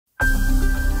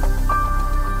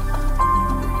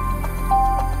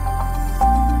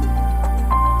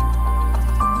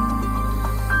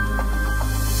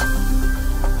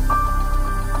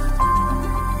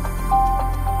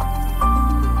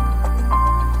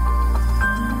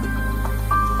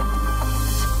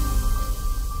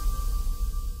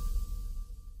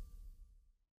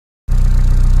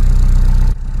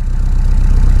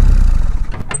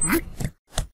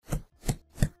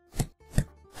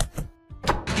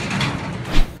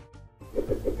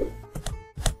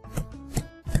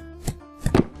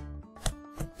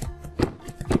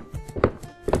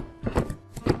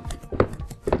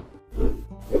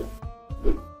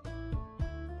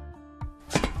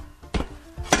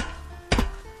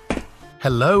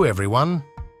Hello everyone!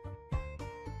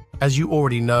 As you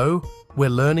already know, we're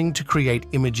learning to create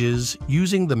images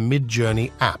using the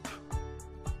MidJourney app.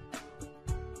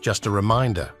 Just a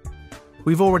reminder,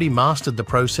 we've already mastered the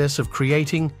process of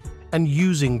creating and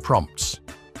using prompts.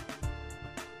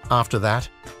 After that,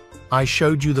 I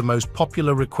showed you the most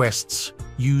popular requests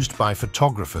used by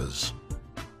photographers.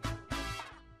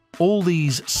 All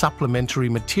these supplementary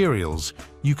materials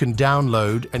you can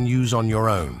download and use on your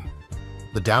own.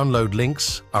 The download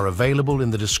links are available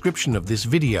in the description of this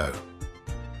video.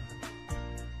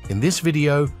 In this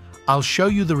video, I'll show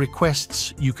you the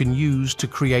requests you can use to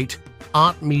create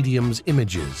art mediums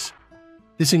images.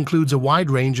 This includes a wide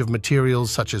range of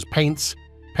materials such as paints,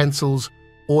 pencils,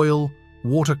 oil,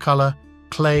 watercolor,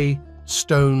 clay,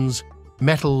 stones,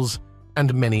 metals,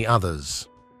 and many others.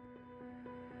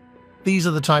 These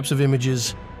are the types of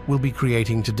images we'll be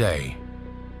creating today.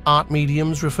 Art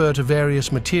mediums refer to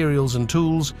various materials and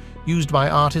tools used by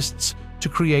artists to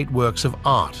create works of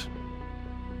art.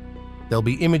 There'll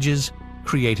be images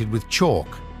created with chalk.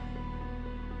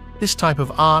 This type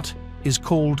of art is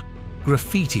called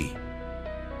graffiti.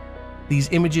 These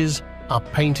images are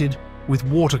painted with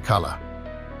watercolor.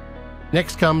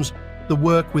 Next comes the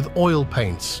work with oil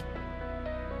paints.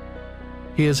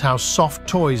 Here's how soft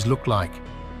toys look like.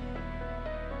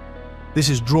 This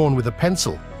is drawn with a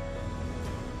pencil.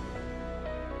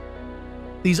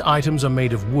 These items are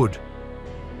made of wood.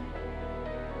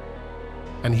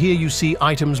 And here you see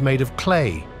items made of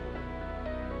clay.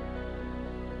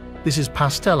 This is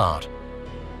pastel art.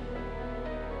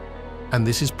 And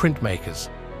this is printmakers.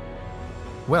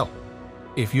 Well,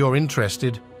 if you're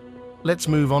interested, let's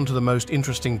move on to the most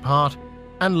interesting part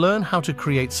and learn how to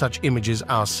create such images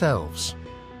ourselves.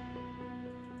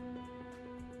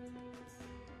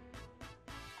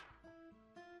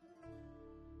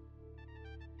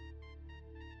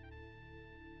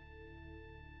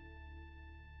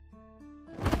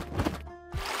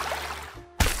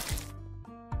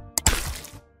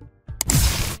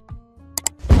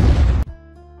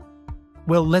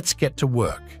 Well, let's get to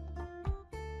work.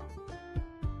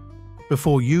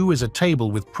 Before you is a table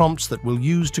with prompts that we'll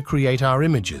use to create our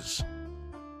images.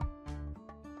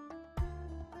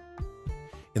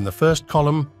 In the first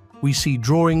column, we see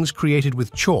drawings created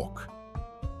with chalk.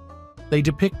 They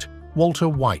depict Walter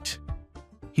White.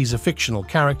 He's a fictional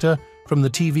character from the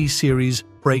TV series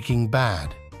Breaking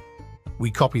Bad.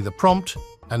 We copy the prompt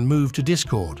and move to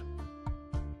Discord.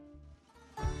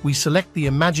 We select the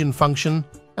Imagine function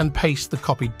and paste the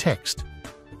copied text.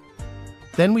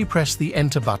 Then we press the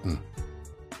Enter button.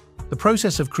 The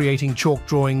process of creating chalk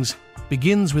drawings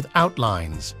begins with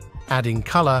outlines, adding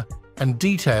color and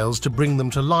details to bring them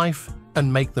to life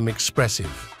and make them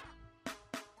expressive.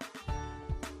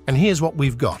 And here's what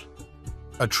we've got: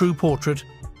 a true portrait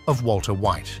of Walter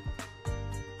White.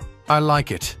 I like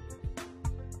it.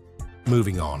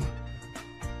 Moving on.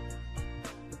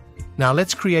 Now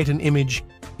let's create an image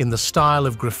in the style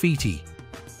of graffiti.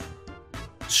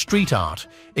 Street art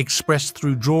expressed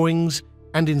through drawings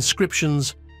and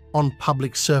inscriptions on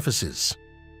public surfaces.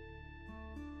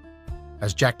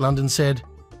 As Jack London said,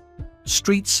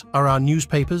 "Streets are our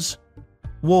newspapers,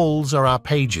 walls are our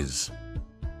pages."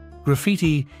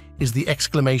 Graffiti is the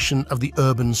exclamation of the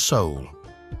urban soul,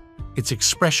 its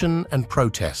expression and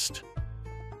protest.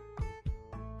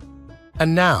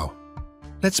 And now,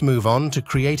 let's move on to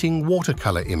creating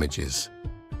watercolor images.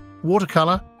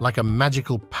 Watercolor, like a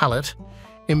magical palette,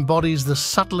 embodies the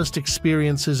subtlest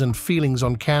experiences and feelings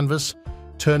on canvas,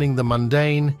 turning the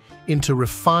mundane into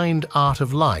refined art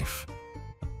of life.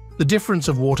 The difference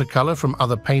of watercolor from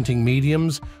other painting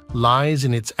mediums lies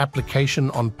in its application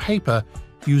on paper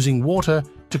using water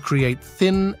to create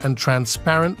thin and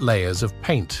transparent layers of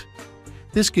paint.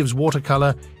 This gives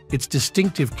watercolor its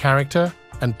distinctive character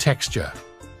and texture.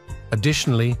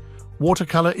 Additionally,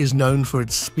 watercolor is known for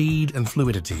its speed and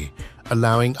fluidity,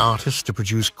 allowing artists to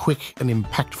produce quick and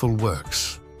impactful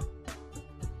works.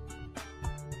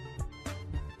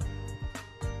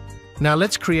 Now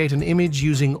let's create an image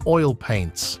using oil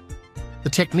paints. The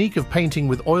technique of painting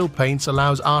with oil paints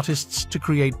allows artists to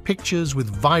create pictures with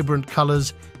vibrant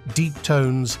colors, deep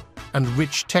tones, and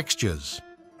rich textures.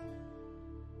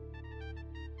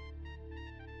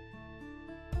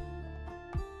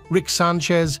 Rick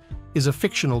Sanchez is a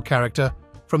fictional character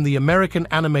from the American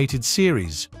animated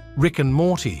series Rick and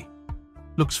Morty.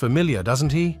 Looks familiar,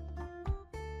 doesn't he?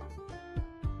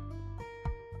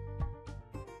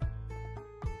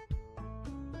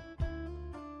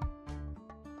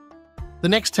 The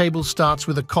next table starts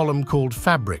with a column called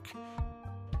Fabric.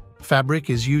 Fabric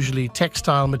is usually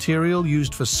textile material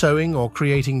used for sewing or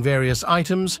creating various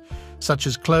items, such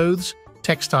as clothes,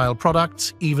 textile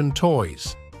products, even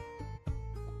toys.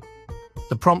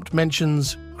 The prompt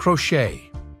mentions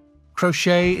crochet.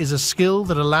 Crochet is a skill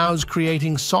that allows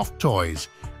creating soft toys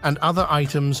and other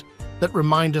items that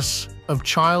remind us of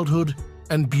childhood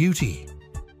and beauty.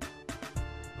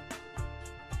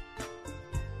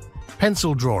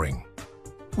 Pencil drawing.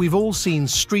 We've all seen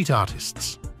street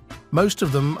artists. Most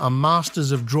of them are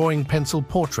masters of drawing pencil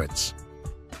portraits.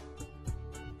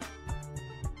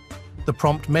 The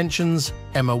prompt mentions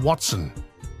Emma Watson.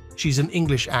 She's an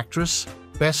English actress,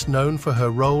 best known for her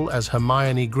role as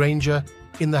Hermione Granger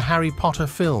in the Harry Potter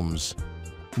films.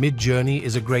 MidJourney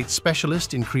is a great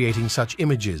specialist in creating such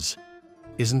images,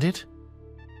 isn't it?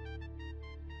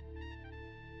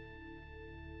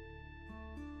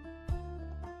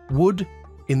 Wood,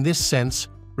 in this sense,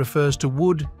 refers to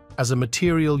wood as a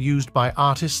material used by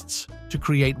artists to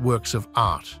create works of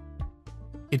art.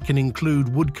 It can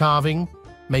include wood carving,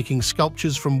 making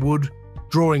sculptures from wood,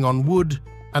 drawing on wood,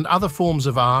 and other forms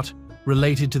of art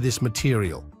related to this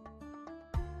material.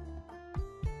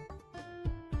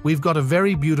 We've got a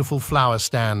very beautiful flower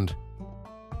stand.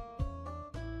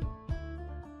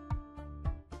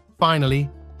 Finally,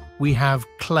 we have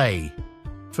clay.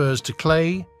 Refers to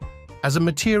clay as a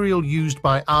material used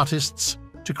by artists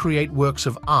to create works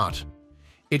of art.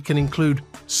 It can include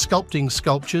sculpting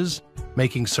sculptures,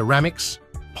 making ceramics,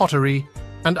 pottery,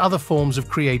 and other forms of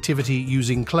creativity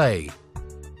using clay.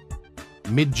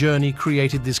 MidJourney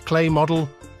created this clay model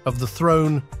of the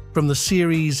throne from the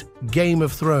series Game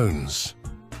of Thrones.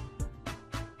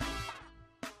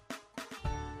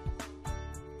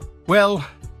 Well,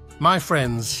 my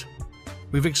friends,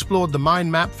 we've explored the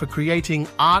mind map for creating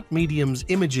art mediums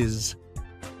images.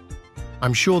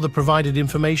 I'm sure the provided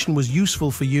information was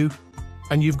useful for you,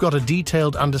 and you've got a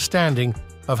detailed understanding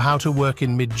of how to work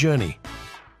in MidJourney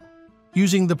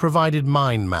using the provided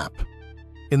mind map.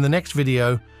 In the next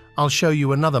video, I'll show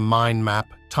you another mind map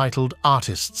titled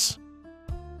Artists.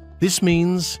 This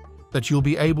means that you'll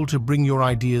be able to bring your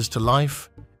ideas to life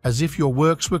as if your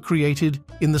works were created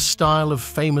in the style of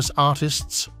famous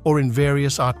artists or in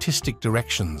various artistic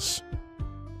directions.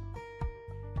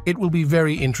 It will be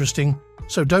very interesting,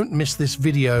 so don't miss this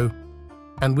video.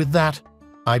 And with that,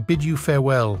 I bid you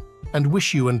farewell and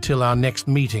wish you until our next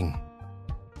meeting.